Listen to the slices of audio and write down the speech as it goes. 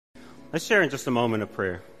Let's share in just a moment of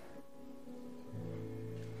prayer.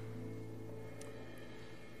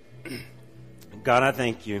 God, I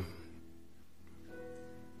thank you.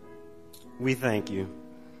 We thank you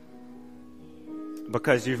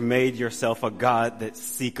because you've made yourself a God that's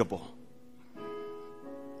seekable.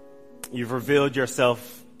 You've revealed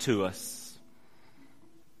yourself to us.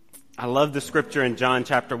 I love the scripture in John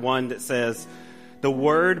chapter 1 that says, the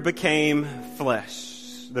Word became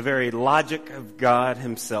flesh, the very logic of God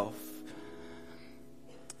himself.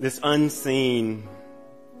 This unseen,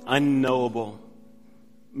 unknowable,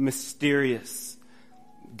 mysterious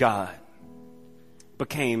God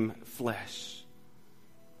became flesh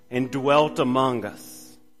and dwelt among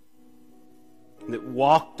us, that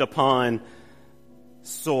walked upon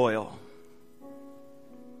soil,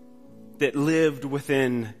 that lived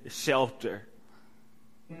within shelter,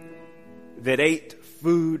 that ate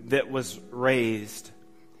food that was raised,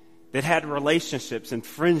 that had relationships and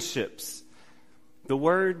friendships. The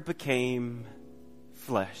Word became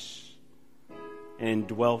flesh and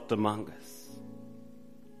dwelt among us,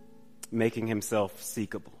 making himself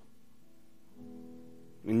seekable.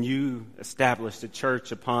 And you established a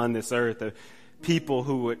church upon this earth of people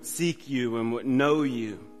who would seek you and would know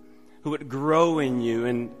you, who would grow in you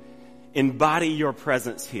and embody your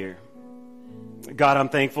presence here. God, I'm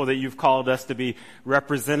thankful that you've called us to be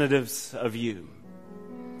representatives of you.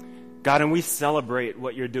 God, and we celebrate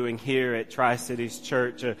what you're doing here at Tri-Cities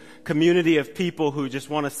Church, a community of people who just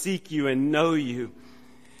want to seek you and know you.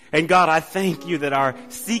 And God, I thank you that our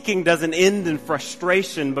seeking doesn't end in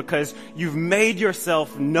frustration because you've made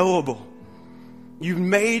yourself knowable. You've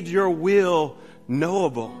made your will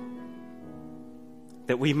knowable,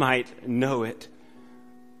 that we might know it.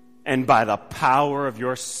 And by the power of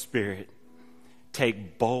your Spirit,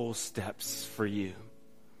 take bold steps for you.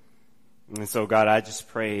 And so, God, I just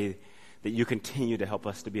pray that you continue to help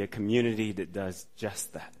us to be a community that does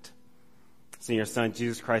just that. It's in your Son,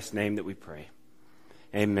 Jesus Christ's name, that we pray.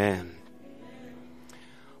 Amen.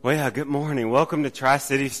 Well, yeah, good morning. Welcome to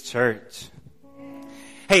Tri-Cities Church.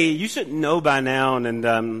 Hey, you should know by now,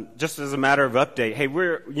 and just as a matter of update, hey,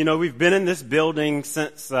 we've been in this building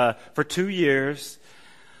since for 2 years.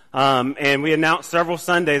 And we announced several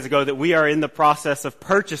Sundays ago that we are in the process of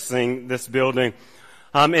purchasing this building.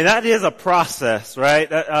 And that is a process, right?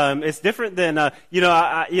 It's different than,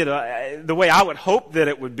 the way I would hope that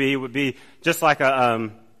it would be just like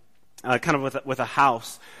kind of with a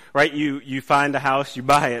house, right? You find a house, you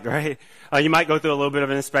buy it, right? You might go through a little bit of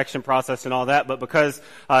an inspection process and all that, but because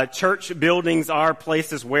church buildings are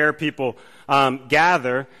places where people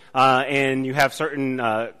gather, and you have certain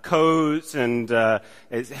codes and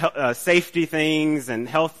safety things and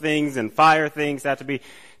health things and fire things that have to be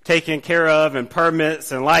taken care of, and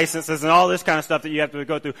permits and licenses and all this kind of stuff that you have to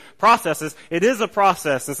go through processes. It is a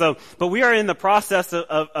process. And so, but we are in the process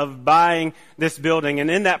of buying this building. And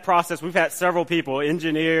in that process, we've had several people,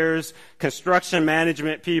 engineers, construction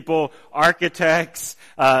management people, architects,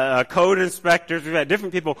 code inspectors. We've had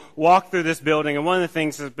different people walk through this building. And one of the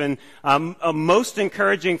things that's been most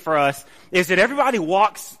encouraging for us is that everybody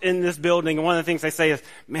walks in this building, and one of the things they say is,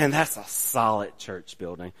 man, that's a solid church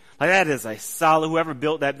building. Like, that is a solid, whoever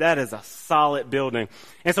built that is a solid building.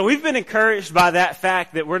 And so we've been encouraged by that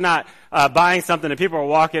fact that we're not buying something that people are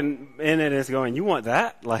walking in it and it's going, you want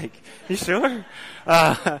that? Like, you sure?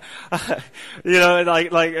 Yeah,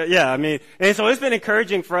 I mean, and so it's been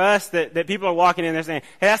encouraging for us that people are walking in there saying,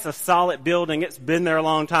 hey, that's a solid building. It's been there a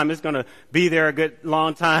long time. It's going to be there a good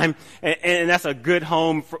long time. And that's a good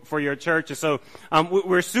home for your church. And so,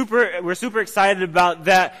 we're super excited about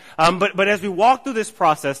that. But as we walk through this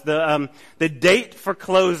process, the date for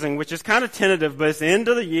closing, which is kind of tentative, but it's the end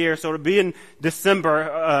of the year, so it'll be in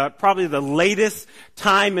December, probably the latest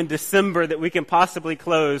time in December that we can possibly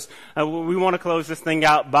close. We want to close this thing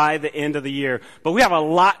out by the end of the year. But we have a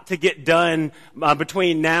lot to get done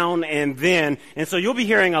between now and then. And so you'll be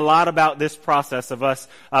hearing a lot about this process of us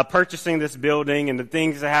purchasing this building and the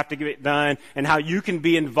things that have to get done and how you can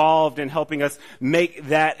be involved in helping us make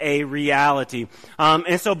that a reality.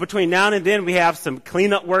 And so between now and then, we have some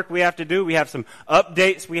cleanup work we have to do. We have some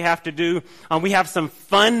updates we have to do. We have some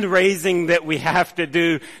fundraising that we have to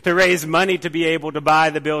do to raise money to be able to buy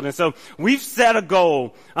the building. So we've set a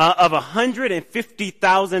goal of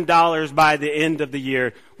 $150,000 by the end of the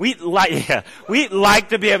year. We'd like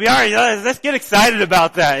to be able, all right, let's get excited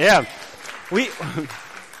about that. Yeah.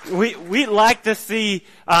 we'd like to see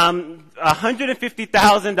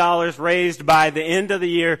 $150,000 raised by the end of the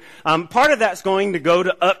year. Part of that's going to go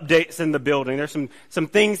to updates in the building. There's some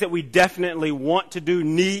things that we definitely want to do,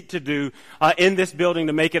 need to do in this building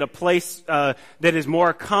to make it a place that is more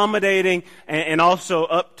accommodating and also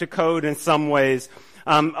up to code in some ways.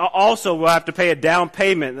 Also, we'll have to pay a down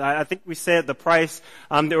payment. I think we said the price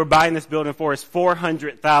that we're buying this building for is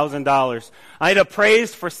 $400,000. I had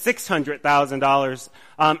appraised for $600,000.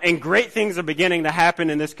 And great things are beginning to happen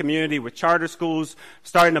in this community with charter schools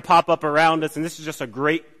starting to pop up around us. And this is just a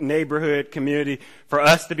great neighborhood community for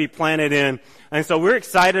us to be planted in. And so we're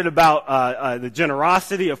excited about the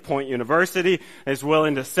generosity of Point University is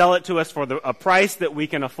willing to sell it to us for a price that we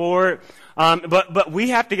can afford. But we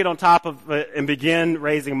have to get on top of it and begin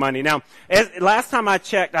raising money. Now, last time I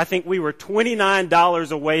checked, I think we were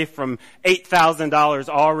 $29 away from $8,000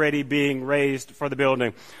 already being raised for the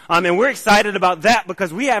building. And we're excited about that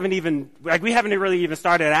because we haven't really even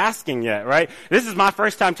started asking yet, right? This is my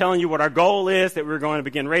first time telling you what our goal is, that we're going to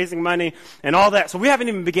begin raising money and all that. So we haven't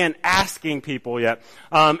even begun asking people yet.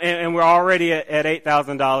 And we're already at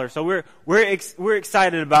 $8,000. So we're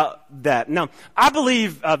excited about that. Now, I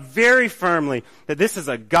believe very firmly that this is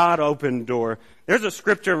a God-opened door. There's a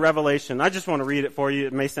scripture in Revelation. I just want to read it for you.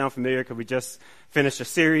 It may sound familiar because we just finished a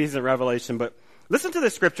series in Revelation, but listen to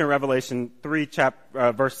this scripture in Revelation 3,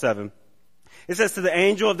 verse 7. It says, to the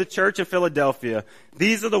angel of the church in Philadelphia,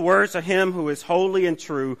 these are the words of him who is holy and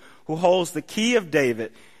true, who holds the key of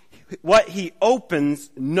David. What he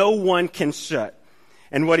opens, no one can shut.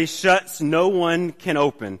 And what he shuts, no one can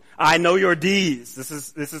open. I know your deeds. This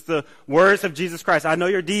is the words of Jesus Christ. I know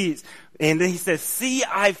your deeds. And then he says, see,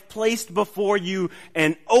 I've placed before you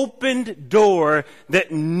an opened door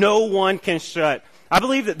that no one can shut. I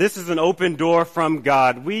believe that this is an open door from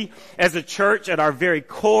God. We, as a church, at our very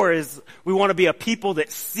core, we want to be a people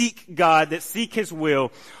that seek God, that seek His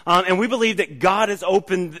will. And we believe that God has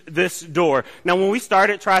opened this door. Now, when we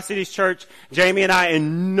started Tri-Cities Church, Jamie and I,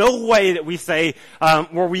 in no way that we say,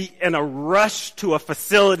 were we in a rush to a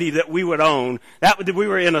facility that we would own. We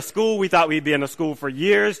were in a school. We thought we'd be in a school for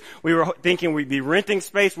years. We were thinking we'd be renting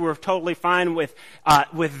space. We were totally fine with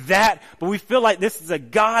that. But we feel like this is a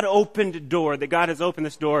God-opened door, that God has opened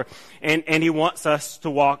this door, and He wants us to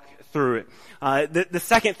walk through it. The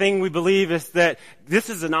second thing we believe is that this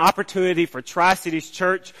is an opportunity for Tri-Cities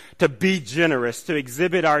Church to be generous, to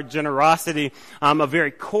exhibit our generosity, a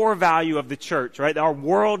very core value of the church, right? Our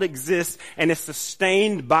world exists and is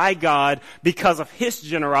sustained by God because of His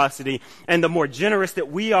generosity, and the more generous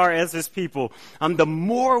that we are as His people, the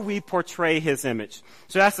more we portray His image.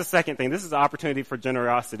 So that's the second thing. This is an opportunity for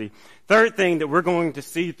generosity. Third thing that we're going to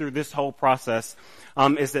see through this whole process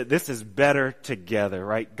is that this is better together,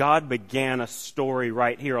 right? God began a story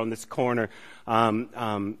right here on this corner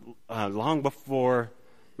long before,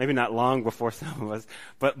 maybe not long before some of us,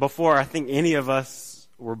 but before I think any of us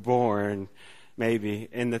were born, maybe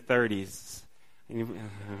in the 30s.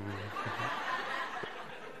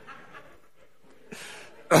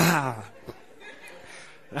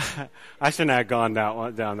 I shouldn't have gone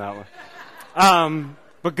down that one.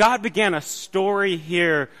 But God began a story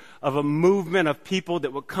here of a movement of people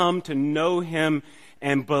that would come to know Him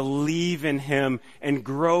and believe in Him and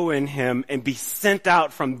grow in Him and be sent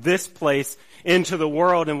out from this place into the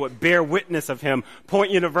world and would bear witness of Him.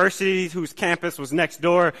 Point University, whose campus was next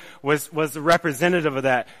door, was a representative of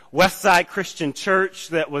that. Westside Christian Church,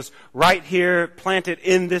 that was right here, planted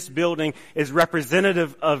in this building, is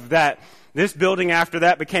representative of that. This building after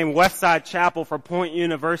that became Westside Chapel for Point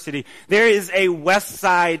University. There is a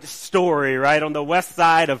Westside story, right? On the west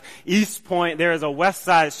side of East Point, there is a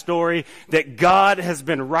Westside story that God has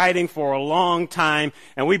been writing for a long time,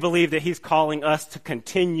 and we believe that He's calling us to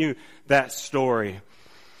continue that story.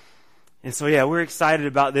 And so, yeah, we're excited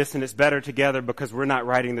about this, and it's better together because we're not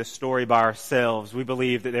writing this story by ourselves. We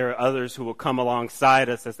believe that there are others who will come alongside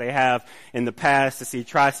us, as they have in the past, to see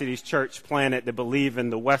Tri-Cities Church planted, that believe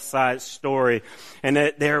in the West Side story, and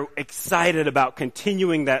that they're excited about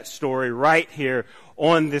continuing that story right here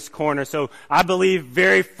on this corner. So I believe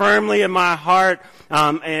very firmly in my heart,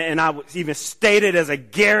 and I would even state it as a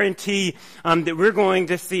guarantee, that we're going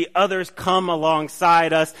to see others come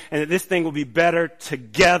alongside us, and that this thing will be better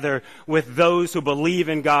together with those who believe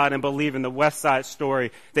in God and believe in the West Side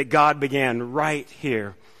story that God began right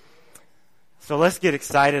here. So let's get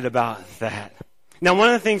excited about that. Now, one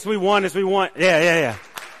of the things we want is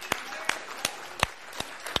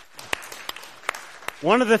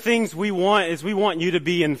One of the things we want is we want you to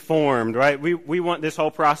be informed, right? We want this whole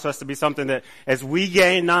process to be something that as we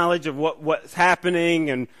gain knowledge of what's happening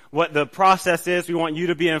and what the process is, we want you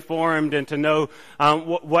to be informed and to know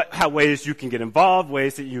how ways you can get involved,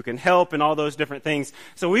 ways that you can help, and all those different things.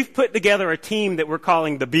 So we've put together a team that we're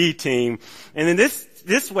calling the B team. And in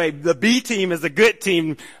this way, the B team is a good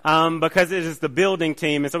team because it is the building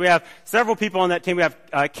team. And so we have several people on that team. We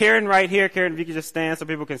have Karen right here. Karen, if you could just stand so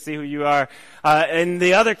people can see who you are. And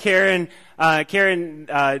the other Karen,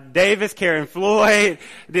 Davis, Karen Floyd.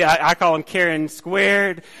 I call him Karen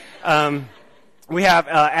Squared. We have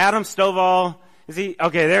Adam Stovall. Is he?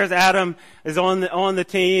 Okay, there's Adam is on the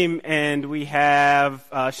team. And we have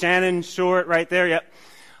Shannon Short right there. Yep.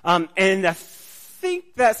 And I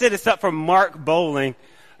think that's it, except for Mark Bowling,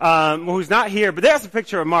 who's not here, but there's a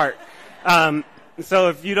picture of Mark. So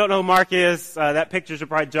if you don't know who Mark is, that picture should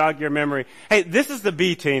probably jog your memory. Hey, this is the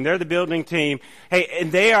B team. They're the building team. Hey,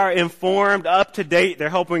 and they are informed, up to date. They're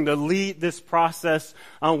helping to lead this process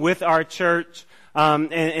with our church.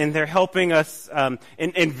 And they're helping us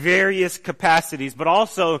in various capacities, but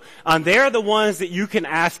also they're the ones that you can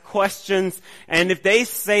ask questions, and if they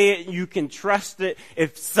say it, you can trust it.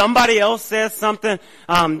 If somebody else says something,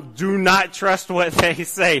 do not trust what they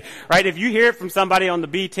say, right? If you hear it from somebody on the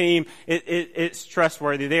B team, it's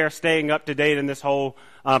trustworthy. They are staying up to date in this whole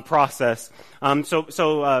process.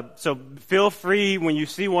 So feel free when you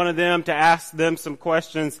see one of them to ask them some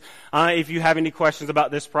questions. If you have any questions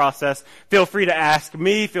about this process, feel free to ask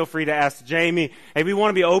me. Feel free to ask Jamie. Hey, we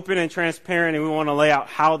want to be open and transparent, and we want to lay out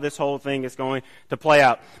how this whole thing is going to play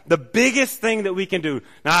out. The biggest thing that we can do.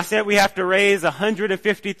 Now, I said we have to raise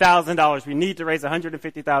 $150,000. We need to raise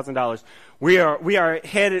 $150,000. We are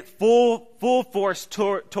headed full force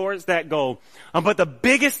towards that goal. But the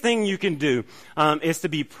biggest thing you can do is to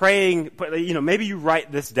be praying. Maybe you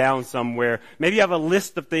write this down somewhere. Maybe you have a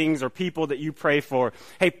list of things or people that you pray for.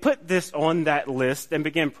 Hey, put this on that list and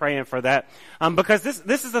begin praying for that. Because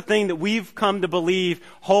this is a thing that we've come to believe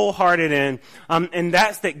wholehearted in. And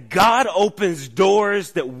that's that God opens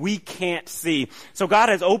doors that we can't see. So God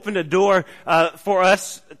has opened a door for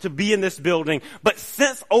us to be in this building. But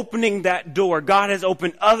since opening that door, God has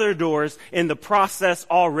opened other doors in the process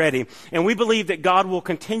already. And we believe that God will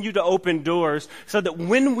continue to open doors so that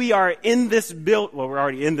when we are in this building, well, we're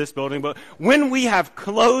already in this building, but when we have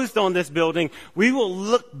closed on this building, we will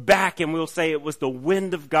look back and we'll say it was the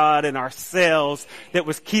wind of God in our sails that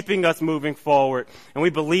was keeping us moving forward. And we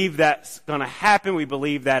believe that's going to happen. We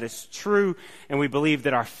believe that is true. And we believe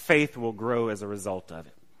that our faith will grow as a result of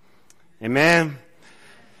it. Amen.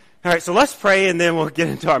 All right, so let's pray and then we'll get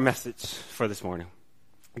into our message for this morning.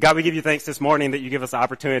 God, we give you thanks this morning that you give us the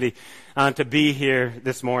opportunity to be here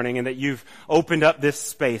this morning and that you've opened up this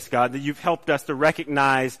space, God, that you've helped us to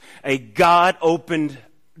recognize a God-opened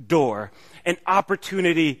door, an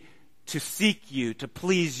opportunity to seek you, to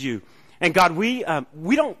please you. And God, we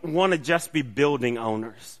don't want to just be building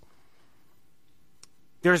owners.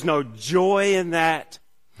 There's no joy in that.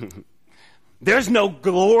 There's no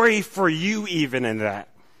glory for you even in that.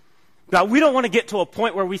 God, we don't want to get to a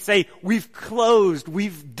point where we say, we've closed,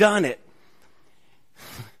 we've done it.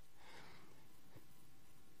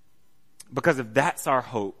 Because if that's our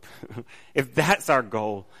hope, if that's our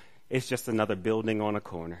goal, it's just another building on a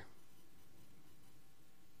corner.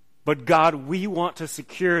 But God, we want to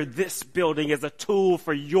secure this building as a tool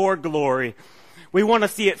for your glory. We want to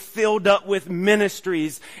see it filled up with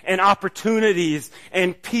ministries and opportunities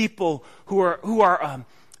and people who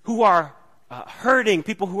are hurting,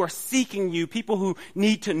 people who are seeking you, people who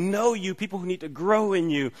need to know you, people who need to grow in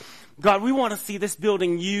you. God, we want to see this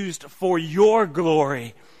building used for your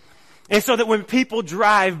glory. And so that when people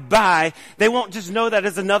drive by, they won't just know that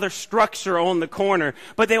as another structure on the corner,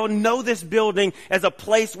 but they will know this building as a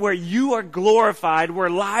place where you are glorified, where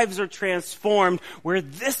lives are transformed, where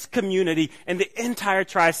this community and the entire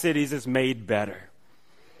Tri-Cities is made better.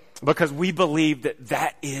 Because we believe that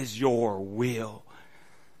that is your will.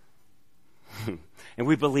 And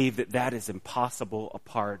we believe that that is impossible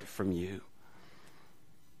apart from you.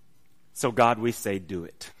 So God, we say do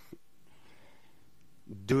it.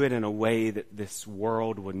 Do it in a way that this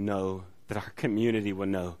world would know, that our community would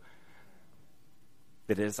know,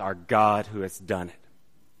 that it is our God who has done it.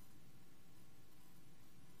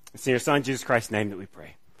 It's in your Son, Jesus Christ's name that we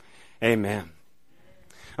pray. Amen.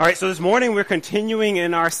 All right, so this morning we're continuing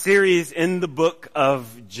in our series in the book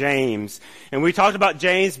of James. And we talked about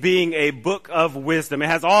James being a book of wisdom. It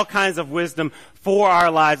has all kinds of wisdom for our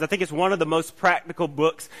lives. I think it's one of the most practical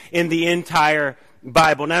books in the entire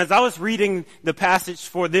Bible. Now, as I was reading the passage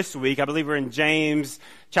for this week, I believe we're in James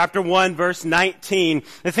chapter 1, verse 19,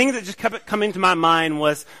 the thing that just kept coming into my mind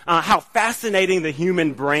was how fascinating the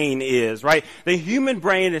human brain is, right? The human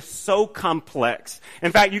brain is so complex.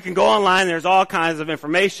 In fact, you can go online, there's all kinds of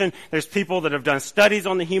information. There's people that have done studies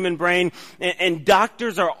on the human brain, and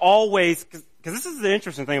doctors are always... Because this is the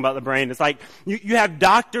interesting thing about the brain. It's like you have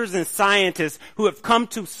doctors and scientists who have come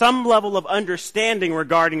to some level of understanding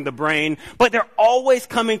regarding the brain, but they're always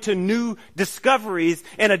coming to new discoveries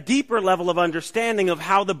and a deeper level of understanding of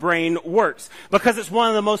how the brain works, because it's one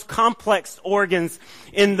of the most complex organs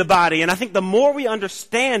in the body. And I think the more we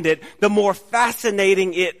understand it, the more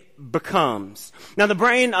fascinating it becomes. Now, the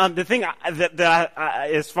brain, the thing that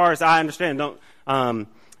as far as I understand,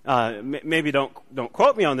 maybe don't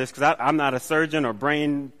quote me on this, because I'm not a surgeon or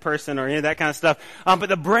brain person or any of that kind of stuff. But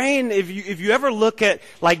the brain, if you ever look at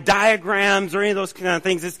like diagrams or any of those kind of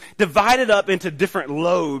things, it's divided up into different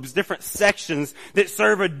lobes, different sections that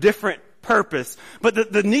serve a different purpose. But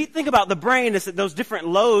the neat thing about the brain is that those different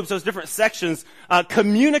lobes, those different sections,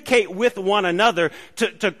 communicate with one another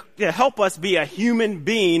to help us be a human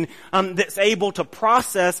being that's able to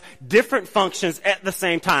process different functions at the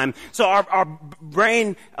same time. So our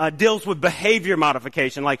brain deals with behavior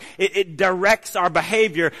modification. Like it directs our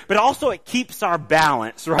behavior, but also it keeps our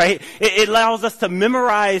balance, right? It allows us to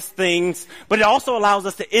memorize things, but it also allows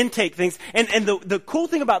us to intake things. And the cool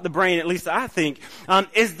thing about the brain, at least I think,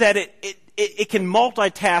 is that it can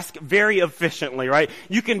multitask very efficiently, right?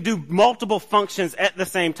 You can do multiple functions at the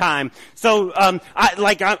same time. So,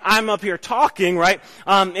 I'm up here talking, right?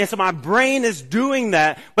 And so my brain is doing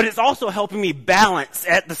that, but it's also helping me balance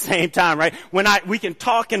at the same time, right? We can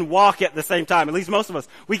talk and walk at the same time. At least most of us.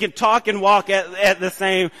 We can talk and walk at the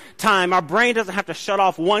same time. Our brain doesn't have to shut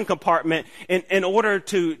off one compartment in order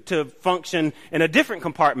to function in a different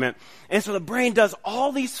compartment. And so the brain does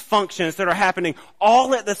all these functions that are happening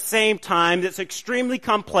all at the same time. That's extremely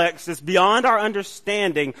complex. It's beyond our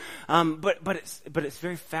understanding. But it's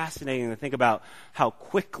very fascinating to think about how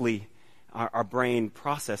quickly our brain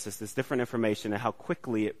processes this different information and how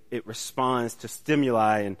quickly it responds to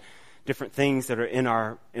stimuli and different things that are in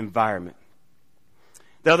our environment.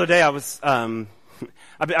 The other day I was, I've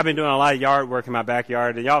been doing a lot of yard work in my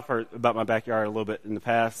backyard, and y'all have heard about my backyard a little bit in the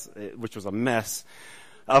past, which was a mess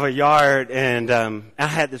of a yard, and I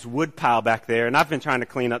had this wood pile back there, and I've been trying to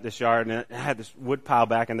clean up this yard, and I had this wood pile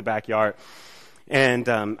back in the backyard, and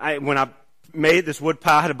when I made this wood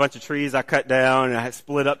pile, I had a bunch of trees I cut down, and I had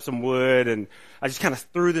split up some wood, and I just kind of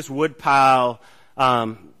threw this wood pile,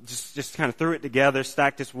 just kind of threw it together,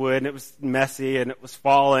 stacked this wood, and it was messy, and it was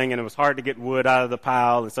falling, and it was hard to get wood out of the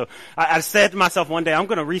pile. And so I said to myself one day, I'm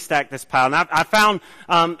going to restack this pile. And I found,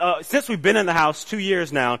 since we've been in the house 2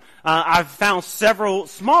 years now, I've found several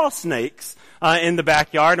small snakes in the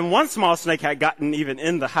backyard, and one small snake had gotten even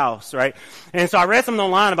in the house, right? And so I read something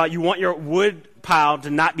online about you want your wood pile to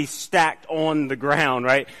not be stacked on the ground,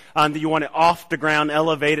 right? That you want it off the ground,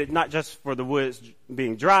 elevated, not just for the wood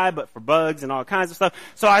being dry, but for bugs and all kinds of stuff.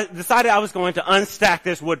 So I decided I was going to unstack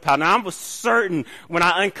this wood pile. Now, I was certain when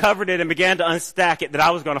I uncovered it and began to unstack it that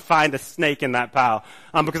I was going to find a snake in that pile,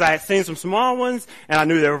 because I had seen some small ones, and I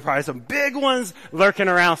knew there were probably some big ones lurking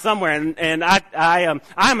around somewhere. And I'm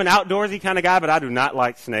an outdoorsy kind of guy, but I do not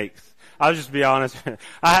like snakes. I'll just be honest.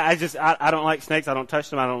 I don't like snakes. I don't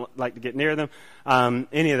touch them. I don't like to get near them.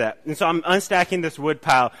 Any of that. And so I'm unstacking this wood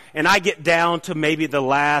pile, and I get down to maybe the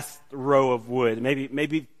last row of wood.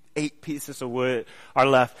 Maybe 8 pieces of wood are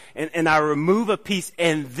left. And I remove a piece,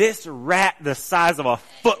 and this rat the size of a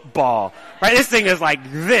football, right? This thing is like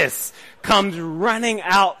this, comes running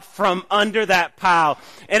out from under that pile.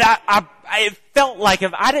 And it felt like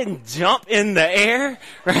if I didn't jump in the air,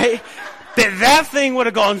 right, that thing would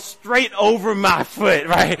have gone straight over my foot,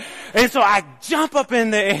 right? And so I jump up in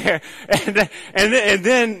the air, and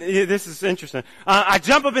then this is interesting. I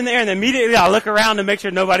jump up in the air, and immediately I look around to make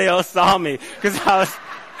sure nobody else saw me, because I was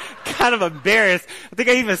kind of embarrassed. I think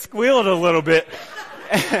I even squealed a little bit.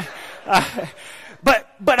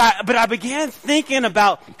 But I began thinking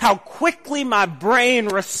about how quickly my brain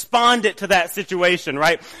responded to that situation,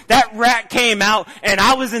 right? That rat came out, and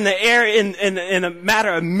I was in the air in a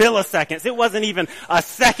matter of milliseconds. It wasn't even a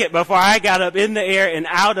second before I got up in the air and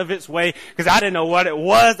out of its way, because I didn't know what it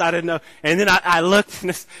was. I didn't know. And then I looked,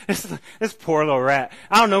 and this poor little rat.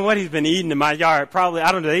 I don't know what he's been eating in my yard. Probably,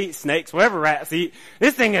 I don't know, they eat snakes, whatever rats eat.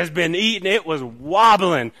 This thing has been eating. It was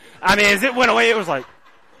wobbling. I mean, as it went away, it was like,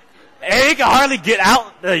 and it could hardly get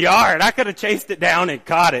out the yard. I could have chased it down and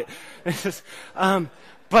caught it.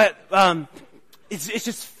 it's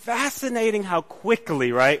just fascinating how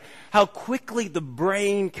quickly, right? How quickly the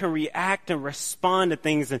brain can react and respond to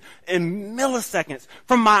things in milliseconds.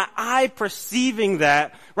 From my eye perceiving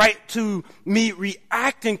that, right, to me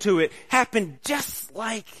reacting to it happened just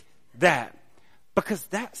like that. Because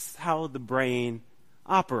that's how the brain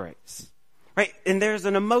operates. Right? And there's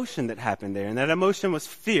an emotion that happened there, and that emotion was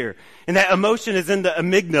fear. And that emotion is in the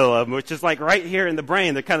amygdala, which is like right here in the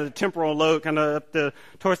brain, the kind of the temporal lobe, kind of up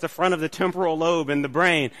towards the front of the temporal lobe in the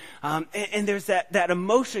brain. And there's that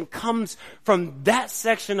emotion comes from that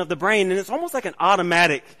section of the brain, and it's almost like an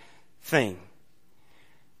automatic thing.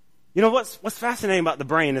 You know, what's fascinating about the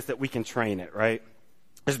brain is that we can train it, right?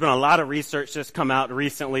 There's been a lot of research that's come out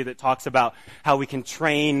recently that talks about how we can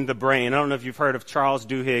train the brain. I don't know if you've heard of Charles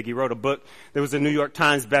Duhigg. He wrote a book that was a New York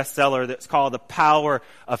Times bestseller that's called The Power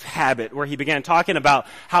of Habit, where he began talking about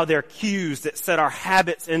how there are cues that set our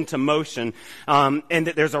habits into motion, and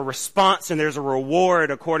that there's a response and there's a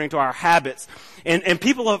reward according to our habits. And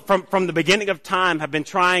people from the beginning of time have been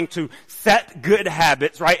trying to set good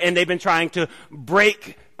habits, right? And they've been trying to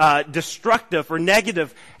break destructive or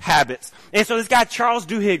negative habits. And so this guy, Charles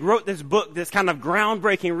Duhigg, wrote this book, this kind of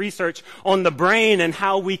groundbreaking research on the brain and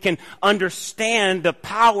how we can understand the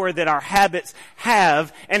power that our habits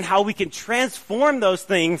have and how we can transform those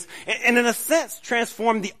things and in a sense,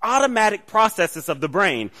 transform the automatic processes of the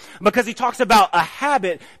brain. Because he talks about a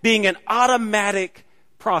habit being an automatic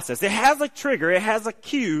process. It has a trigger, it has a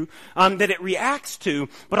cue that it reacts to,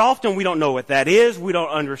 but often we don't know what that is, we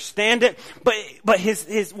don't understand it. But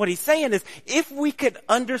his what he's saying is, if we could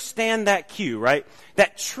understand that cue, right,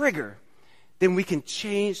 that trigger, then we can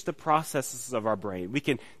change the processes of our brain. We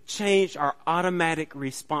can change our automatic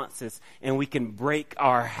responses, and we can break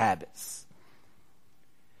our habits.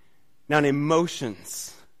 Now,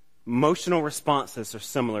 emotional responses are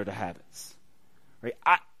similar to habits, right?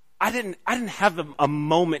 I didn't have a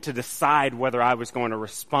moment to decide whether I was going to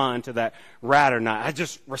respond to that rat or not. I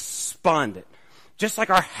just responded. Just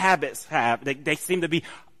like our habits have. They seem to be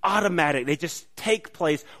automatic. They just take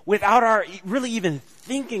place without our really even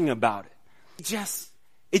thinking about it.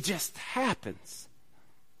 It just happens.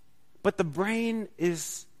 But the brain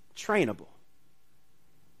is trainable.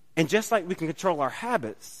 And just like we can control our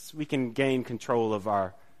habits, we can gain control of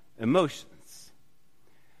our emotions.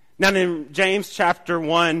 Now in James chapter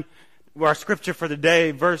 1, our scripture for the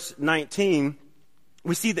day, verse 19,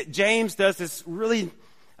 we see that James does this really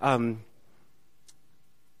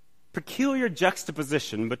peculiar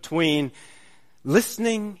juxtaposition between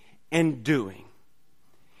listening and doing.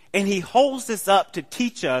 And he holds this up to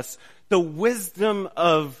teach us the wisdom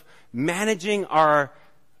of managing our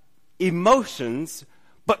emotions,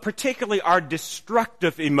 but particularly our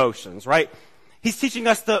destructive emotions, right? He's teaching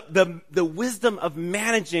us the wisdom of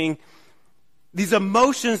managing these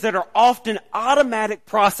emotions that are often automatic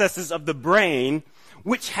processes of the brain,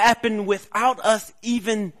 which happen without us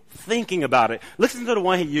even thinking about it. Listen to the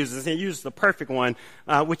one he uses. He uses the perfect one,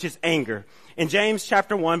 which is anger. In James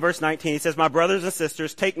chapter 1, verse 19, he says, "My brothers and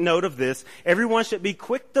sisters, take note of this. Everyone should be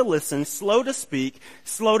quick to listen, slow to speak,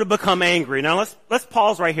 slow to become angry." Now let's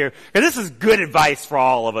pause right here, because this is good advice for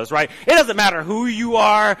all of us, right? It doesn't matter who you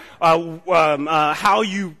are, how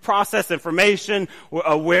you process information,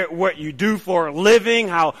 what you do for a living,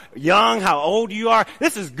 how young, how old you are.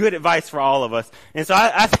 This is good advice for all of us. And so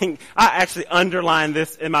I think I actually underlined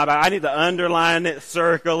this in my Bible. I need to underline it,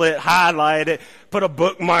 circle it, highlight it, put a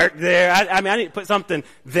bookmark there. I need to put something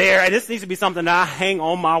there. This needs to be something that I hang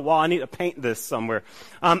on my wall. I need to paint this somewhere.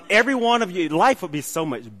 Every one of you, life would be so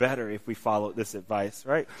much better if we followed this advice,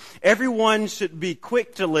 right? Everyone should be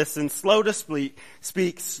quick to listen, slow to speak,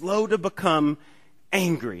 slow to become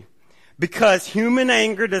angry. Because human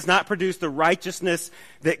anger does not produce the righteousness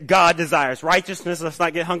that God desires. Righteousness, let's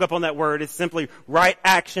not get hung up on that word. It's simply right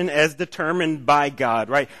action as determined by God,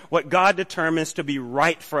 right? What God determines to be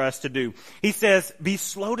right for us to do. He says, be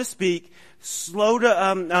slow to speak, quick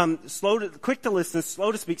to listen,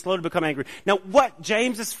 slow to speak, slow to become angry. Now, what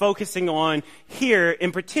James is focusing on here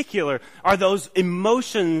in particular are those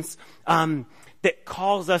emotions that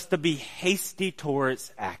cause us to be hasty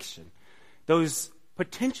towards action. Those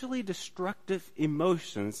potentially destructive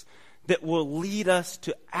emotions that will lead us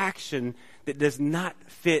to action that does not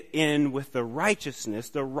fit in with the righteousness,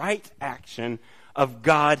 the right action of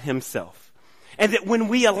God himself. And that when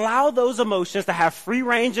we allow those emotions to have free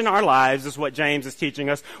range in our lives, is what James is teaching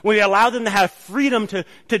us, when we allow them to have freedom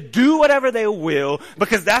to do whatever they will,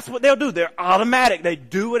 because that's what they'll do. They're automatic. They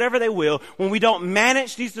do whatever they will. When we don't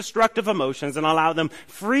manage these destructive emotions and allow them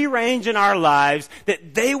free range in our lives,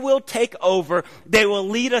 that they will take over. They will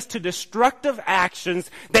lead us to destructive actions.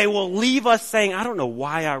 They will leave us saying, I don't know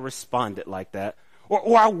why I responded like that.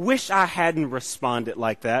 Or I wish I hadn't responded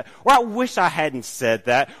like that. Or I wish I hadn't said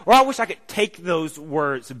that. Or I wish I could take those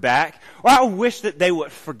words back. Or I wish that they would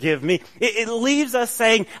forgive me. It leaves us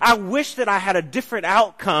saying, I wish that I had a different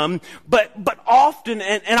outcome. But often,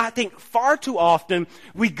 and I think far too often,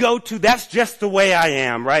 we go to, that's just the way I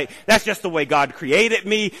am, right? That's just the way God created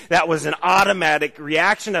me. That was an automatic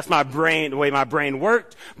reaction. That's my brain, the way my brain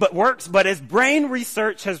works. But as brain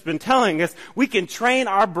research has been telling us, we can train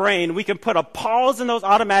our brain. We can put a pause in those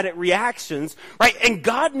automatic reactions, right? And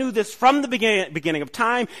God knew this from the beginning of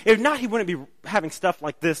time. If not, he wouldn't be having stuff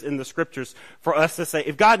like this in the scriptures for us to say.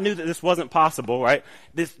 If God knew that this wasn't possible, right?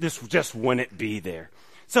 This just wouldn't be there.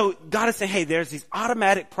 So God is saying, hey, there's these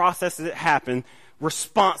automatic processes that happen,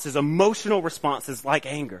 responses, emotional responses like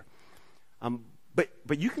anger.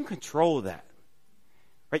 But you can control that.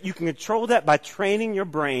 Right? You can control that by training your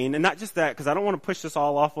brain, and not just that, because I don't want to push this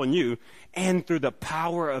all off on you, and through the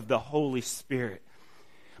power of the Holy Spirit.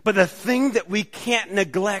 But the thing that we can't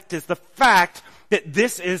neglect is the fact that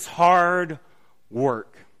this is hard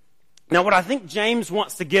work. Now, what I think James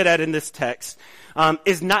wants to get at in this text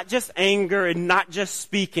is not just anger and not just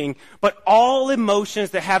speaking, but all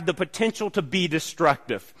emotions that have the potential to be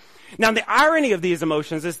destructive. Now, the irony of these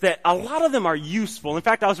emotions is that a lot of them are useful. In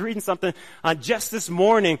fact, I was reading something just this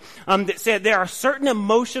morning that said there are certain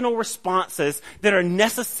emotional responses that are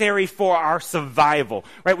necessary for our survival.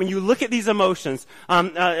 Right? When you look at these emotions,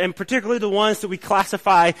 and particularly the ones that we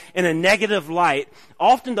classify in a negative light,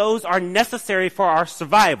 often those are necessary for our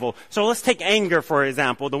survival. So let's take anger, for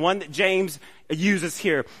example, the one that James uses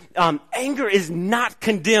here. Anger is not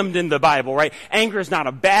condemned in the Bible, right? Anger is not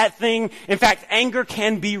a bad thing. In fact, anger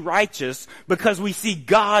can be righteous because we see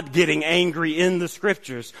God getting angry in the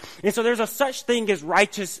scriptures. And so there's a such thing as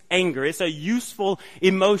righteous anger. It's a useful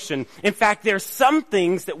emotion. In fact, there's some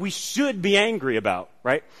things that we should be angry about,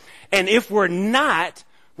 right? And if we're not,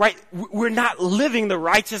 right, we're not living the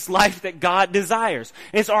righteous life that God desires.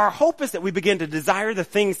 And so our hope is that we begin to desire the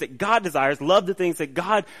things that God desires, love the things that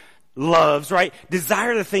God loves, right?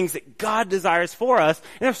 Desire the things that God desires for us.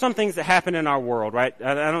 And there's some things that happen in our world, right?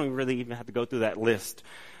 I don't really even have to go through that list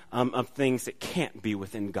of things that can't be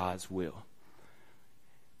within God's will,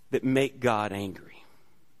 that make God angry.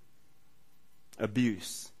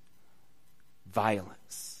 Abuse,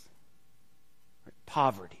 violence, right?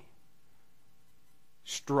 Poverty,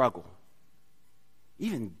 struggle,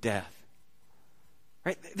 even death,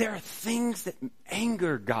 right? There are things that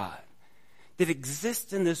anger God, that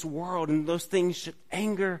exist in this world, and those things should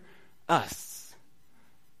anger us.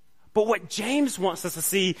 But what James wants us to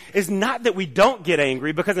see is not that we don't get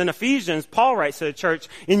angry, because in Ephesians, Paul writes to the church,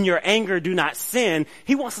 in your anger do not sin.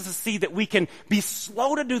 He wants us to see that we can be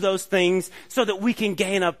slow to do those things so that we can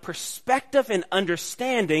gain a perspective and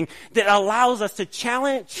understanding that allows us to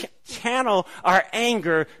channel our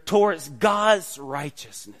anger towards God's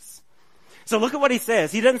righteousness. So look at what he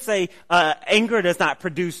says. He doesn't say anger does not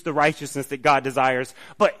produce the righteousness that God desires,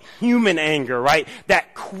 but human anger, right?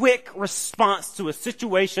 That quick response to a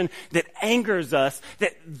situation that angers us,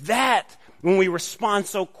 that when we respond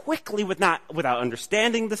so quickly without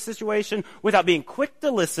understanding the situation, without being quick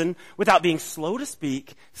to listen, without being slow to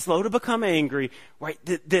speak, slow to become angry, right?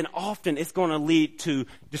 Then often it's going to lead to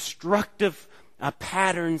destructive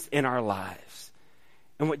patterns in our lives.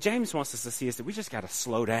 And what James wants us to see is that we just got to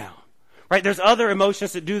slow down. Right? There's other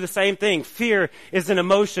emotions that do the same thing. Fear is an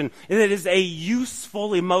emotion. It is a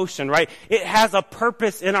useful emotion, right? It has a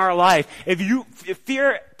purpose in our life. If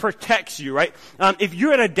fear protects you, right? If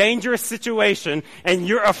you're in a dangerous situation and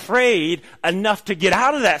you're afraid enough to get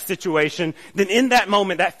out of that situation, then in that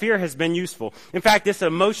moment, that fear has been useful. In fact, it's an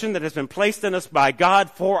emotion that has been placed in us by God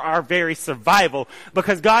for our very survival,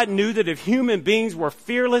 because God knew that if human beings were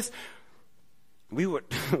fearless, we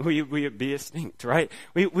would be extinct, right?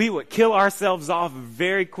 We would kill ourselves off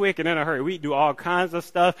very quick and in a hurry. We'd do all kinds of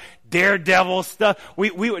stuff, daredevil stuff.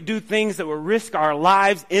 We would do things that would risk our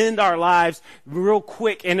lives, end our lives real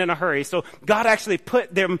quick and in a hurry. So God actually put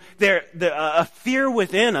a fear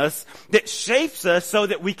within us that shapes us so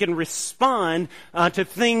that we can respond to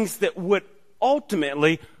things that would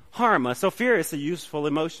ultimately harm us. So fear is a useful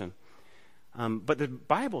emotion. But the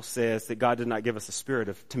Bible says that God did not give us a spirit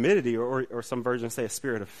of timidity, or some versions say a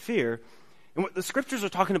spirit of fear. And what the scriptures are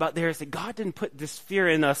talking about there is that God didn't put this fear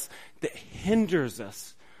in us that hinders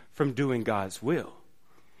us from doing God's will.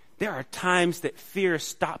 There are times that fear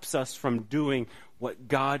stops us from doing what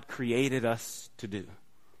God created us to do.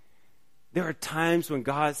 There are times when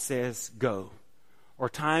God says go, or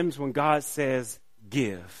times when God says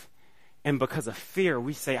give. And because of fear,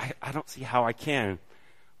 we say, I don't see how I can,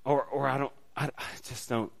 or I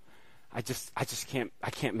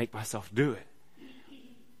can't make myself do it.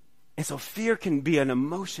 And so fear can be an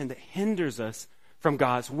emotion that hinders us from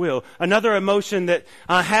God's will. Another emotion that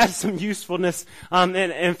has some usefulness, and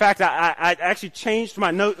in fact, I actually changed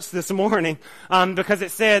my notes this morning because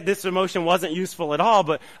it said this emotion wasn't useful at all.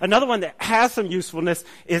 But another one that has some usefulness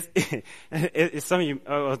is some of you.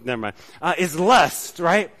 Oh, never mind. Is lust,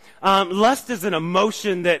 right? Lust is an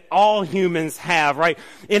emotion that all humans have, right?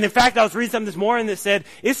 And in fact, I was reading something this morning that said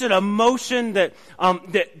it's an emotion that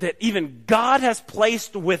even God has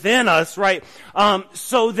placed within us, right?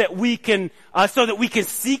 So that we can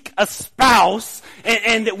seek a spouse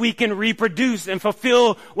and that we can reproduce and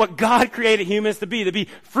fulfill what God created humans to be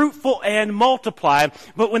fruitful and multiply.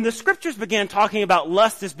 But when the scriptures began talking about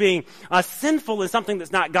lust as being sinful and something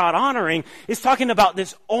that's not God honoring, it's talking about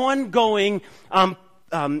this ongoing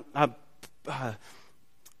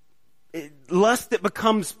lust that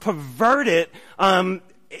becomes perverted and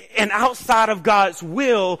outside of God's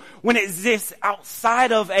will when it exists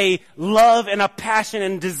outside of a love and a passion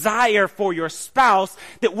and desire for your spouse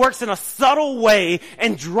that works in a subtle way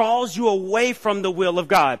and draws you away from the will of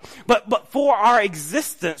God. But for our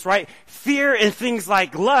existence, right, fear and things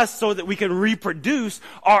like lust so that we can reproduce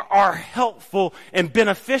are helpful and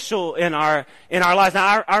beneficial in our lives.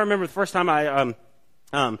 Now, I remember the first time I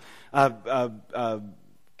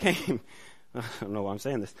came, I don't know why I'm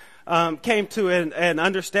saying this, came to an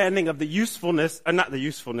understanding of the usefulness, not the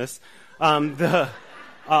usefulness, the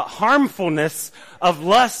harmfulness of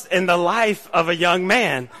lust in the life of a young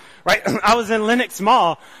man, right? I was in Lenox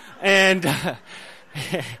Mall, and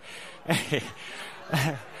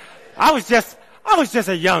I was just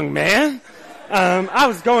a young man. I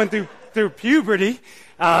was going through puberty,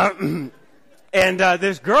 and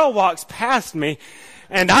this girl walks past me,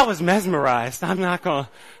 and I was mesmerized. I'm not gonna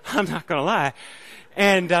lie.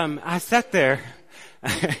 And I sat there.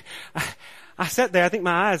 I think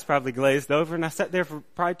my eyes probably glazed over, and I sat there for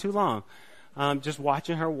probably too long, just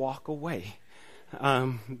watching her walk away.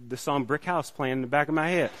 The song "Brick House" playing in the back of my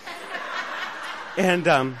head,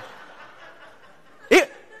 and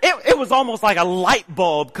it was almost like a light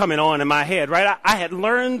bulb coming on in my head, right? I had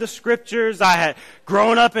learned the scriptures. I had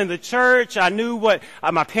grown up in the church. I knew what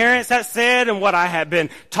my parents had said and what I had been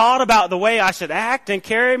taught about the way I should act and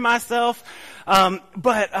carry myself.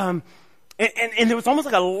 But it was almost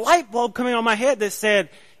like a light bulb coming on my head that said,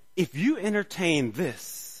 if you entertain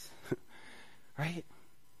this, right?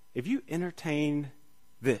 If you entertain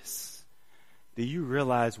this, do you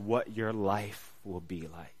realize what your life will be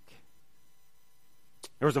like?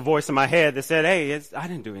 There was a voice in my head that said, hey, I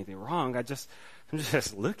didn't do anything wrong. I'm just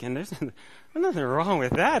looking. There's nothing wrong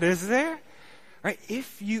with that, is there? Right?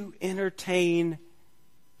 If you entertain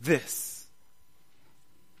this,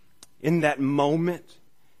 in that moment,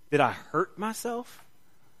 did I hurt myself?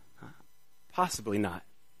 Possibly not.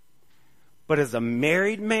 But as a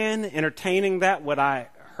married man entertaining that, would I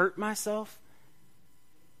hurt myself?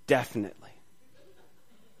 Definitely.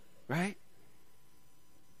 Right?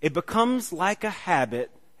 It becomes like a habit,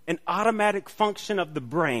 an automatic function of the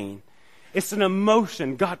brain. It's an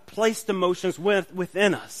emotion. God placed emotions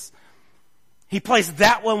within us. He placed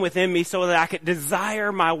that one within me so that I could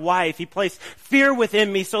desire my wife. He placed fear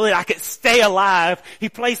within me so that I could stay alive. He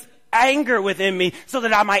placed anger within me so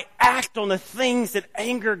that I might act on the things that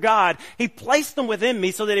anger God. He placed them within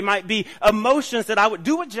me so that it might be emotions that I would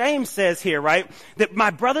do what James says here, right? That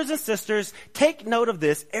my brothers and sisters, take note of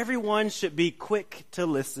this. Everyone should be quick to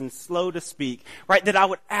listen, slow to speak, right? That I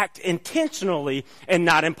would act intentionally and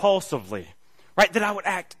not impulsively, right? That I would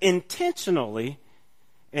act intentionally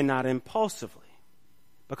and not impulsively.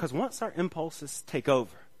 Because once our impulses take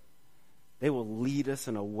over, they will lead us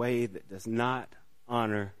in a way that does not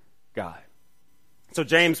honor God. So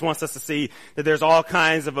James wants us to see that there's all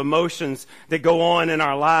kinds of emotions that go on in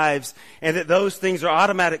our lives and that those things are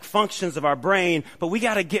automatic functions of our brain, but we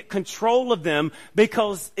got to get control of them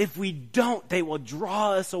because if we don't, they will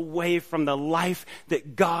draw us away from the life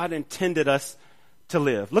that God intended us to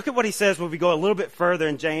live. Look at what he says when we go a little bit further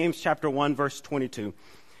in James chapter 1, verse 22.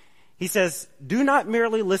 He says, do not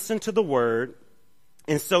merely listen to the word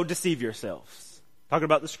and so deceive yourselves. Talking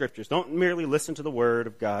about the scriptures. Don't merely listen to the word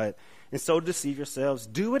of God and so deceive yourselves.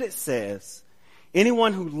 Do what it says.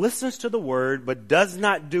 Anyone who listens to the word but does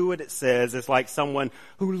not do what it says is like someone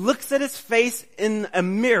who looks at his face in a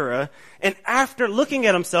mirror and after looking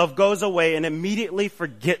at himself goes away and immediately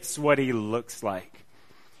forgets what he looks like.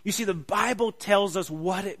 You see, the Bible tells us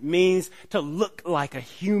what it means to look like a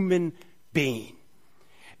human being.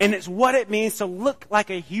 And it's what it means to look like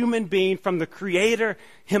a human being from the Creator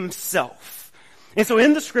himself. And so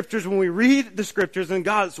in the scriptures, when we read the scriptures and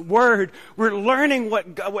God's word, we're learning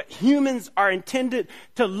what humans are intended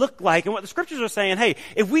to look like. And what the scriptures are saying, hey,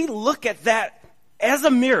 if we look at that as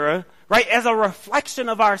a mirror, right, as a reflection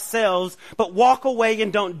of ourselves, but walk away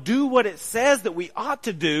and don't do what it says that we ought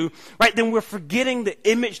to do, right, then we're forgetting the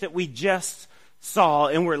image that we just saw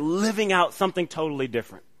and we're living out something totally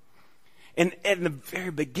different. And in the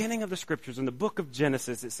very beginning of the scriptures, in the book of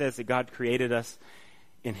Genesis, it says that God created us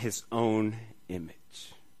in his own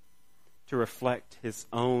image, to reflect his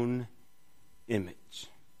own image.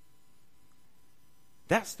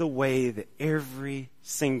 That's the way that every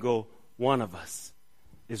single one of us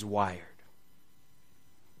is wired.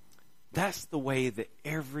 That's the way that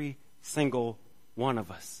every single one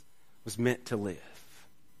of us was meant to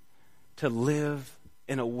live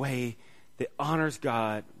in a way that honors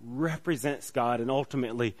God, represents God, and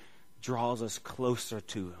ultimately draws us closer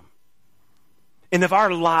to him. And if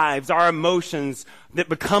our lives, our emotions that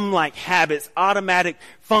become like habits, automatic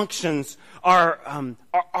functions are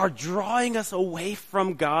drawing us away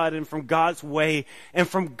from God and from God's way and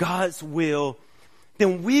from God's will,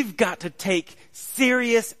 then we've got to take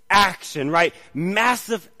serious action, right?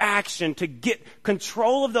 Massive action to get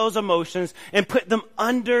control of those emotions and put them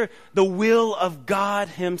under the will of God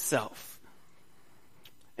himself.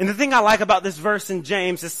 And the thing I like about this verse in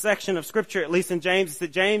James, this section of scripture, at least in James, is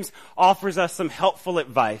that James offers us some helpful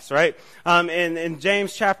advice, right? In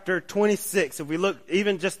James chapter 26, if we look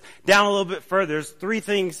even just down a little bit further, there's three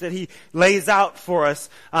things that he lays out for us.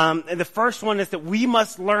 And the first one is that we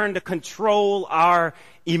must learn to control our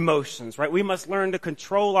emotions, right? We must learn to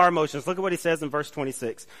control our emotions. Look at what he says in verse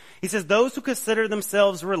 26. He says, those who consider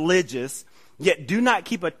themselves religious yet do not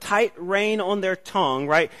keep a tight rein on their tongue,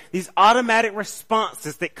 right? These automatic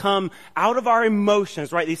responses that come out of our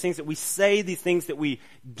emotions, right? These things that we say, these things that we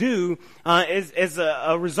do, as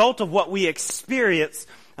a result of what we experience,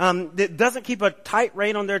 that doesn't keep a tight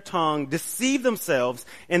rein on their tongue, deceive themselves,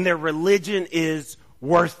 and their religion is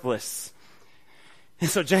worthless. And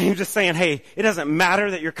so James is saying, hey, it doesn't matter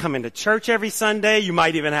that you're coming to church every Sunday. You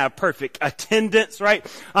might even have perfect attendance, right?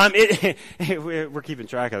 We're keeping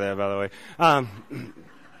track of that, by the way.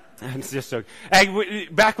 It's just so.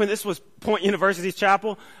 Back when this was Point University's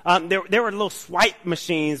chapel, there were little swipe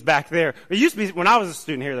machines back there. It used to be, when I was a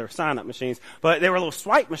student here, there were sign-up machines, but there were little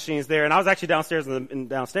swipe machines there, and I was actually downstairs in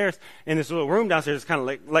this little room downstairs, it's kind of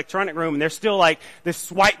like electronic room, and there's still like this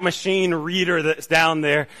swipe machine reader that's down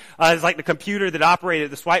there. It's like the computer that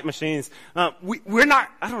operated the swipe machines. We're not,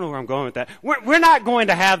 I don't know where I'm going with that. We're not going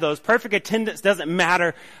to have those. Perfect attendance doesn't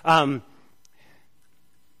matter.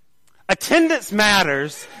 Attendance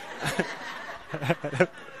matters.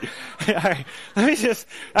 All right,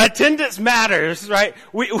 attendance matters, right?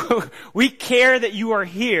 We care that you are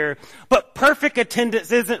here, but perfect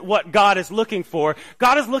attendance isn't what God is looking for.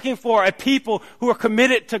 God is looking for a people who are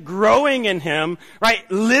committed to growing in Him, right?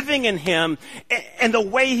 Living in Him. And the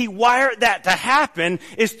way He wired that to happen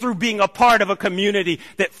is through being a part of a community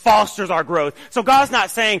that fosters our growth. So God's not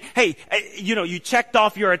saying, hey, you checked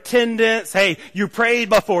off your attendance. Hey, you prayed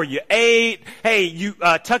before you ate. Hey, you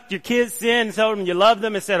tucked your kids in and told them you love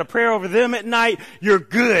them and said a prayer over them at night. You're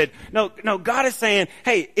good. No, God is saying,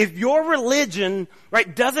 hey, if your religion,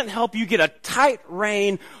 right, doesn't help you get a tight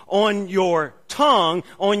rein on your tongue,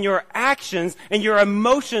 on your actions, and your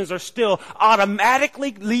emotions are still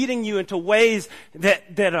automatically leading you into ways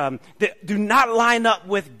that do not line up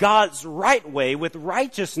with God's right way, with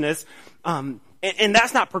righteousness, and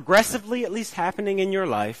that's not progressively at least happening in your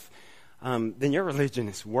life, then your religion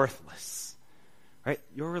is worthless, right?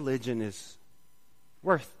 Your religion is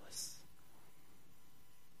worthless.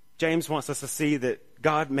 James wants us to see that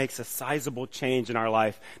God makes a sizable change in our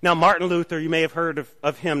life. Now, Martin Luther, you may have heard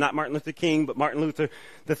of him, not Martin Luther King, but Martin Luther,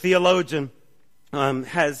 the theologian,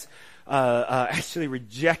 has actually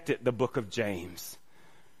rejected the book of James.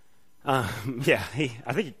 I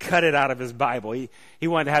think he cut it out of his Bible. He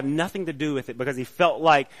wanted to have nothing to do with it because he felt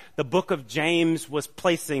like the book of James was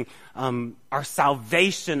placing our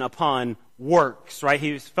salvation upon works, right?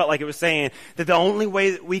 He felt like it was saying that the only way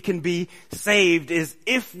that we can be saved is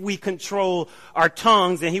if we control our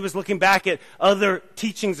tongues. And he was looking back at other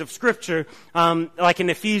teachings of Scripture, like in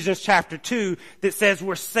Ephesians chapter 2, that says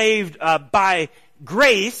we're saved by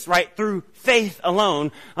grace, right, through faith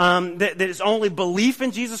alone, that is only belief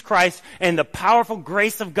in Jesus Christ and the powerful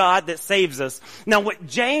grace of God that saves us. Now, what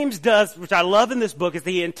James does, which I love in this book, is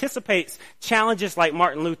that he anticipates challenges like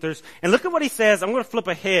Martin Luther's. And look at what he says. I'm going to flip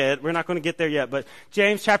ahead. We're not going to get there yet, but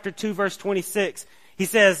James chapter 2, verse 26. He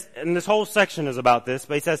says, and this whole section is about this,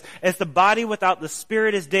 but he says, as the body without the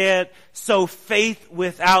spirit is dead, so faith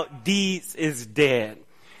without deeds is dead.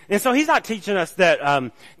 And so he's not teaching us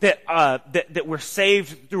that we're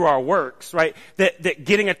saved through our works, right? That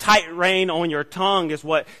getting a tight rein on your tongue is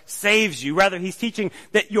what saves you. Rather, he's teaching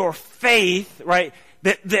that your faith, right?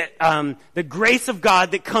 That the grace of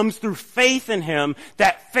God that comes through faith in Him,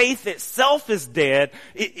 that faith itself is dead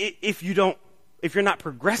if you're not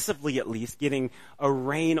progressively at least getting a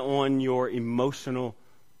rein on your emotional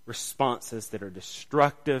responses that are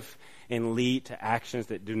destructive and lead to actions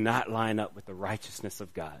that do not line up with the righteousness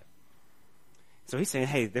of God. So he's saying,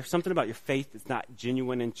 hey, there's something about your faith that's not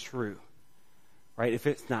genuine and true, right? If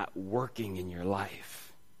it's not working in your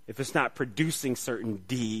life, if it's not producing certain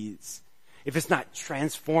deeds, if it's not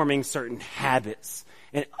transforming certain habits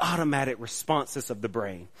and automatic responses of the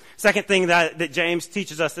brain. Second thing that James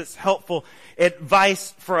teaches us that's helpful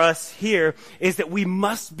advice for us here is that we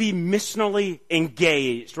must be missionally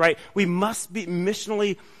engaged, right? We must be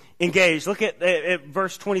missionally engaged. Look at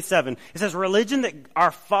verse 27. It says, religion that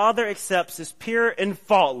our Father accepts as pure and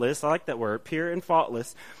faultless. I like that word, pure and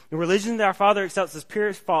faultless. The religion that our Father accepts as pure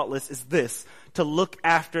and faultless is this, to look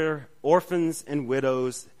after orphans and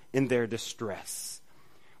widows in their distress.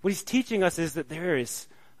 What he's teaching us is that there's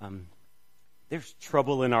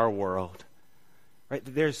trouble in our world, right?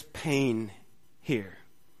 There's pain here.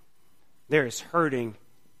 There is hurting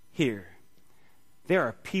here. There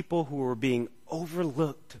are people who are being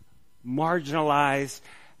overlooked, marginalized,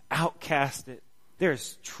 outcasted.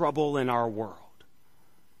 There's trouble in our world.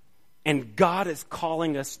 And God is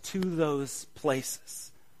calling us to those places.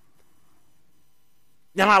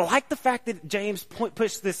 Now, I like the fact that James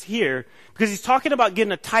puts this here because he's talking about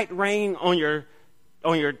getting a tight rein on your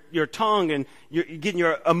tongue and you're getting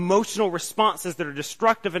your emotional responses that are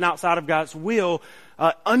destructive and outside of God's will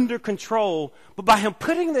under control. But by him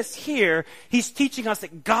putting this here, he's teaching us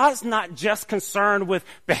that God's not just concerned with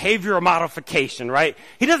behavioral modification, right?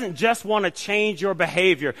 He doesn't just want to change your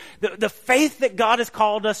behavior. The faith that God has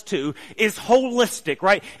called us to is holistic,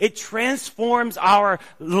 right? It transforms our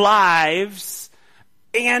lives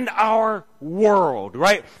and our world,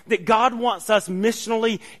 right? That God wants us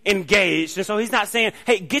missionally engaged. And so he's not saying,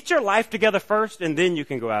 hey, get your life together first and then you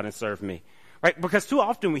can go out and serve me, right? Because too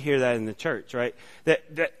often we hear that in the church, right?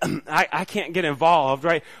 That I can't get involved,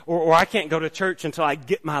 right? Or I can't go to church until I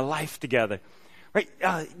get my life together, right?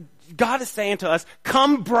 God is saying to us,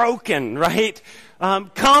 come broken, right?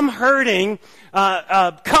 Come hurting,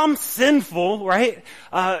 come sinful, right?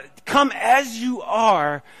 Come as you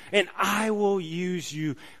are, and I will use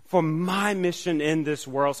you for my mission in this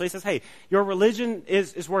world. So he says, hey, your religion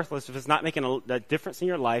is worthless if it's not making a difference in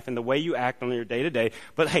your life and the way you act on your day to day.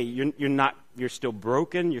 But hey, you're still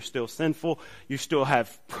broken, you're still sinful, you still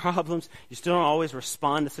have problems, you still don't always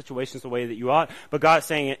respond to situations the way that you ought. But God's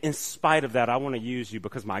saying, in spite of that, I want to use you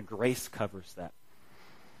because my grace covers that.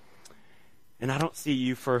 And I don't see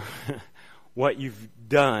you for what you've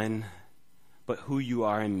done, but who you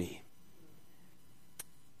are in me.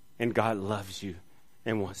 And God loves you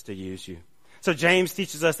and wants to use you. So James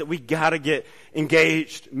teaches us that we got to get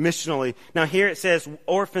engaged missionally. Now here it says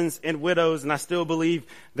orphans and widows, and I still believe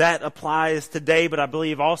that applies today, but I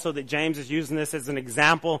believe also that James is using this as an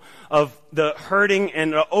example of the hurting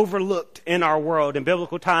and overlooked in our world. In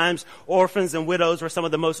biblical times, orphans and widows were some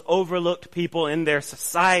of the most overlooked people in their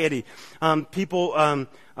society. Women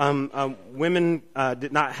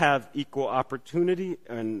did not have equal opportunity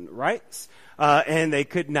and rights. And they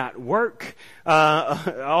could not work.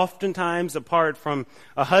 Oftentimes, apart from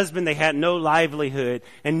a husband, they had no livelihood,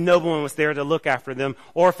 and no one was there to look after them.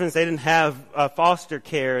 Orphans, they didn't have foster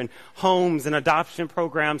care and homes and adoption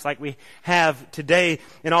programs like we have today,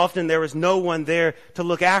 and often there was no one there to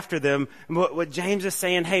look after them. And what James is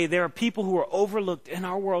saying, hey, there are people who are overlooked in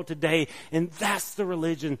our world today, and that's the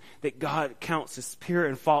religion that God counts as pure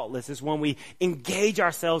and faultless, is when we engage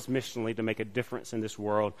ourselves missionally to make a difference in this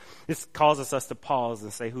world. This causes us to pause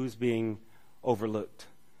and say, who's being overlooked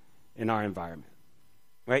in our environment,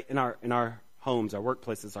 right? In our homes, our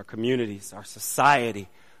workplaces, our communities, our society.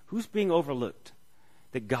 Who's being overlooked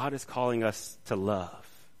that God is calling us to love,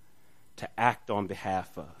 to act on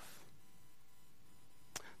behalf of?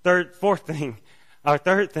 Third thing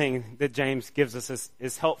that James gives us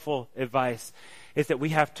is helpful advice, is that we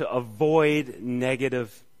have to avoid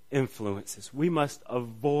negative influences. We must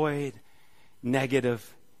avoid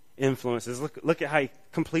negative influences. Look at how he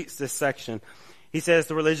completes this section. He says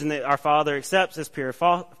the religion that our Father accepts as pure,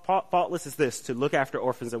 faultless is this: to look after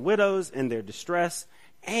orphans and widows in their distress,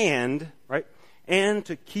 and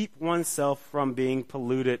to keep oneself from being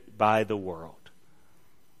polluted by the world.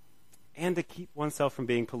 And to keep oneself from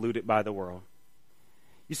being polluted by the world.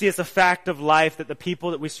 You see, it's a fact of life that the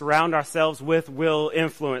people that we surround ourselves with will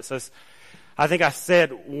influence us. I think I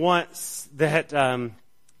said once that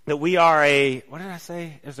that we are what did I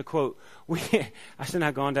say? There's a quote. I should not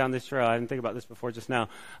have gone down this trail. I didn't think about this before just now.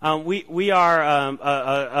 We are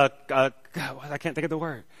I can't think of the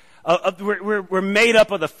word. We're made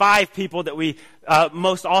up of the 5 people that we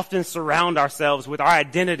most often surround ourselves with. Our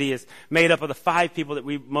identity is made up of the 5 people that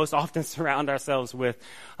we most often surround ourselves with.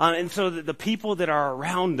 And so the people that are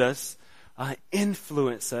around us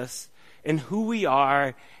influence us in who we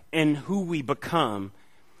are and who we become.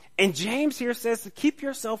 And James here says to keep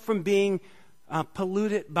yourself from being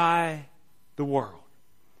polluted by the world.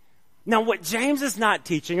 Now, what James is not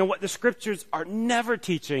teaching, and what the scriptures are never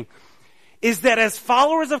teaching, is that as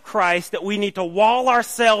followers of Christ, that we need to wall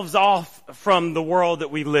ourselves off from the world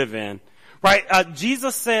that we live in. Right?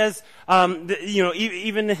 Jesus says,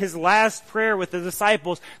 even in his last prayer with the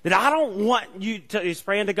disciples, that I don't want you to, he's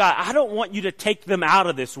praying to God, I don't want you to take them out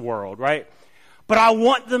of this world, right? But I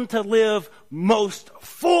want them to live most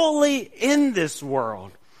fully in this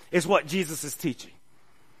world, is what Jesus is teaching.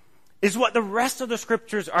 Is what the rest of the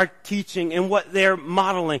scriptures are teaching and what they're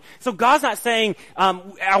modeling. So God's not saying,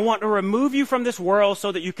 I want to remove you from this world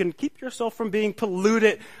so that you can keep yourself from being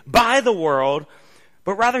polluted by the world.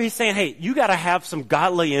 But rather he's saying, hey, you got to have some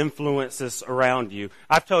godly influences around you.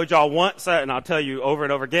 I've told y'all once, and I'll tell you over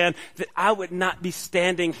and over again, that I would not be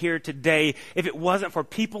standing here today if it wasn't for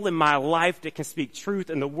people in my life that can speak truth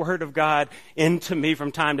and the word of God into me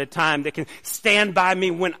from time to time, that can stand by me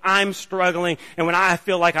when I'm struggling and when I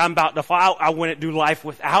feel like I'm about to fall. I wouldn't do life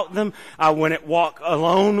without them. I wouldn't walk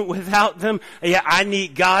alone without them. Yeah, I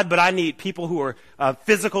need God, but I need people who are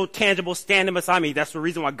physical, tangible, standing beside me. That's the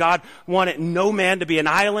reason why God wanted no man to be an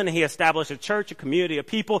island, and he established a church, a community of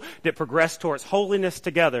people that progress towards holiness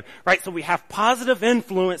together. Right? So we have positive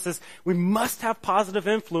influences. We must have positive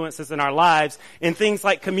influences in our lives in things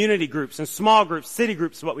like community groups and small groups, city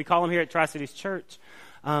groups, what we call them here at Tri-Cities Church,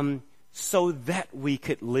 so that we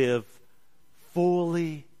could live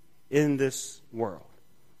fully in this world.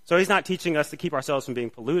 So he's not teaching us to keep ourselves from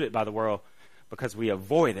being polluted by the world because we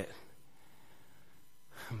avoid it,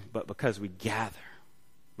 but because we gather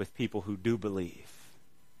with people who do believe,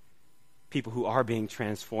 people who are being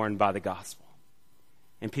transformed by the gospel,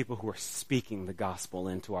 and people who are speaking the gospel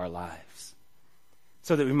into our lives,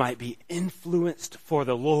 so that we might be influenced for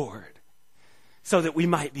the Lord, so that we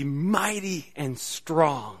might be mighty and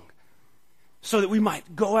strong, so that we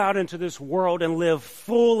might go out into this world and live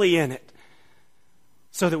fully in it,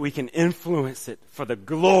 so that we can influence it for the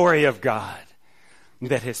glory of God,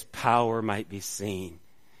 that his power might be seen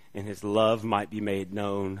and his love might be made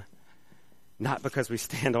known, not because we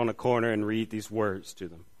stand on a corner and read these words to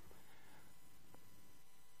them,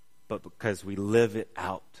 but because we live it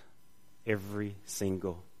out every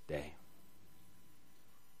single day.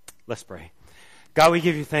 Let's pray. God, we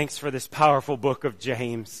give you thanks for this powerful book of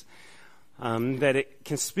James, that it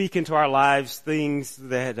can speak into our lives things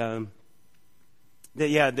that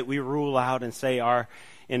we rule out and say are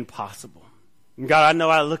impossible. And God, I know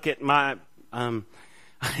I look at my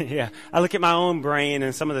I look at my own brain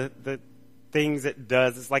and some of the things it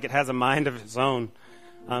does. It's like it has a mind of its own.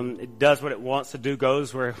 It does what it wants to do,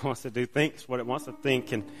 goes where it wants to do, thinks what it wants to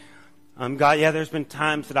think. And God, there's been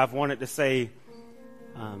times that I've wanted to say,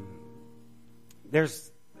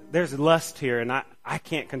 there's lust here and I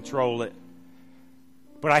can't control it.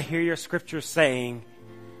 But I hear your scripture saying,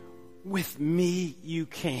 with me you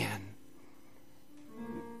can.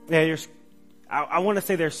 I want to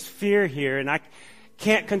say there's fear here and I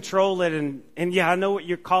can't control it, and I know what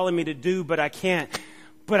you're calling me to do, but I can't.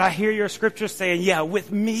 But I hear your scripture saying,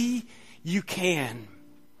 with me, you can.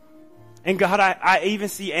 And God, I even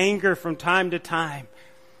see anger from time to time.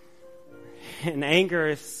 And anger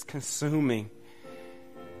is consuming.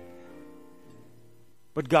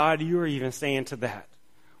 But God, you're even saying to that,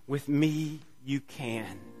 with me, you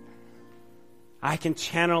can. I can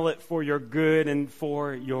channel it for your good and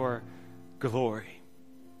for your glory.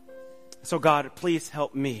 So God, please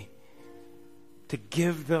help me to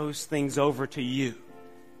give those things over to you,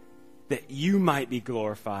 that you might be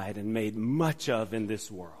glorified and made much of in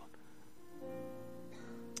this world.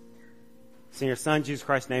 It's in your Son, Jesus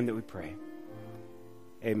Christ's name, that we pray.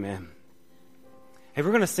 Amen. Hey, we're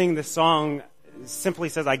going to sing this song. It simply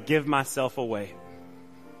says, I give myself away.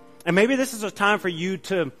 And maybe this is a time for you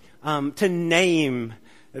to name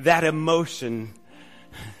that emotion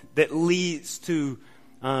that leads to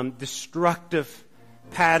destructive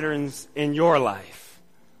patterns in your life.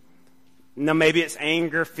 Now, maybe it's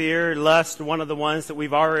anger, fear, lust, one of the ones that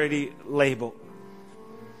we've already labeled.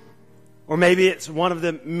 Or maybe it's one of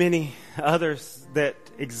the many others that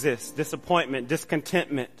exist. Disappointment,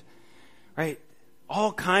 discontentment, right?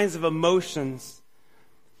 All kinds of emotions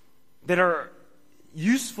that are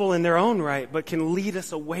useful in their own right, but can lead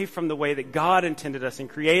us away from the way that God intended us and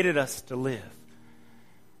created us to live.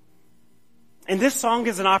 And this song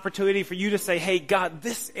is an opportunity for you to say, hey, God,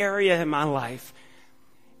 this area in my life,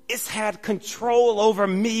 it's had control over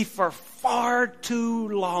me for far too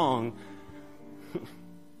long.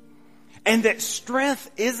 And that strength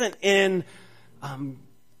isn't in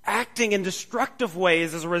acting in destructive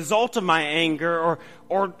ways as a result of my anger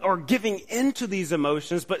or giving into these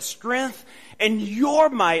emotions, but strength and your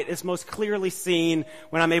might is most clearly seen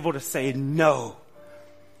when I'm able to say, no,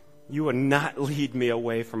 you will not lead me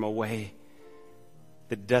away from a way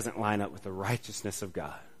that doesn't line up with the righteousness of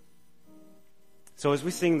God. So as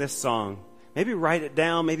we sing this song, maybe write it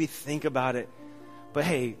down, maybe think about it. But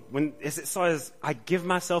hey, as it says, I give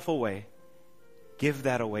myself away, give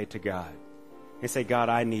that away to God. And say, God,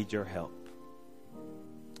 I need your help.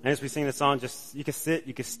 And as we sing the song, you can sit,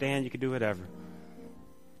 you can stand, you can do whatever.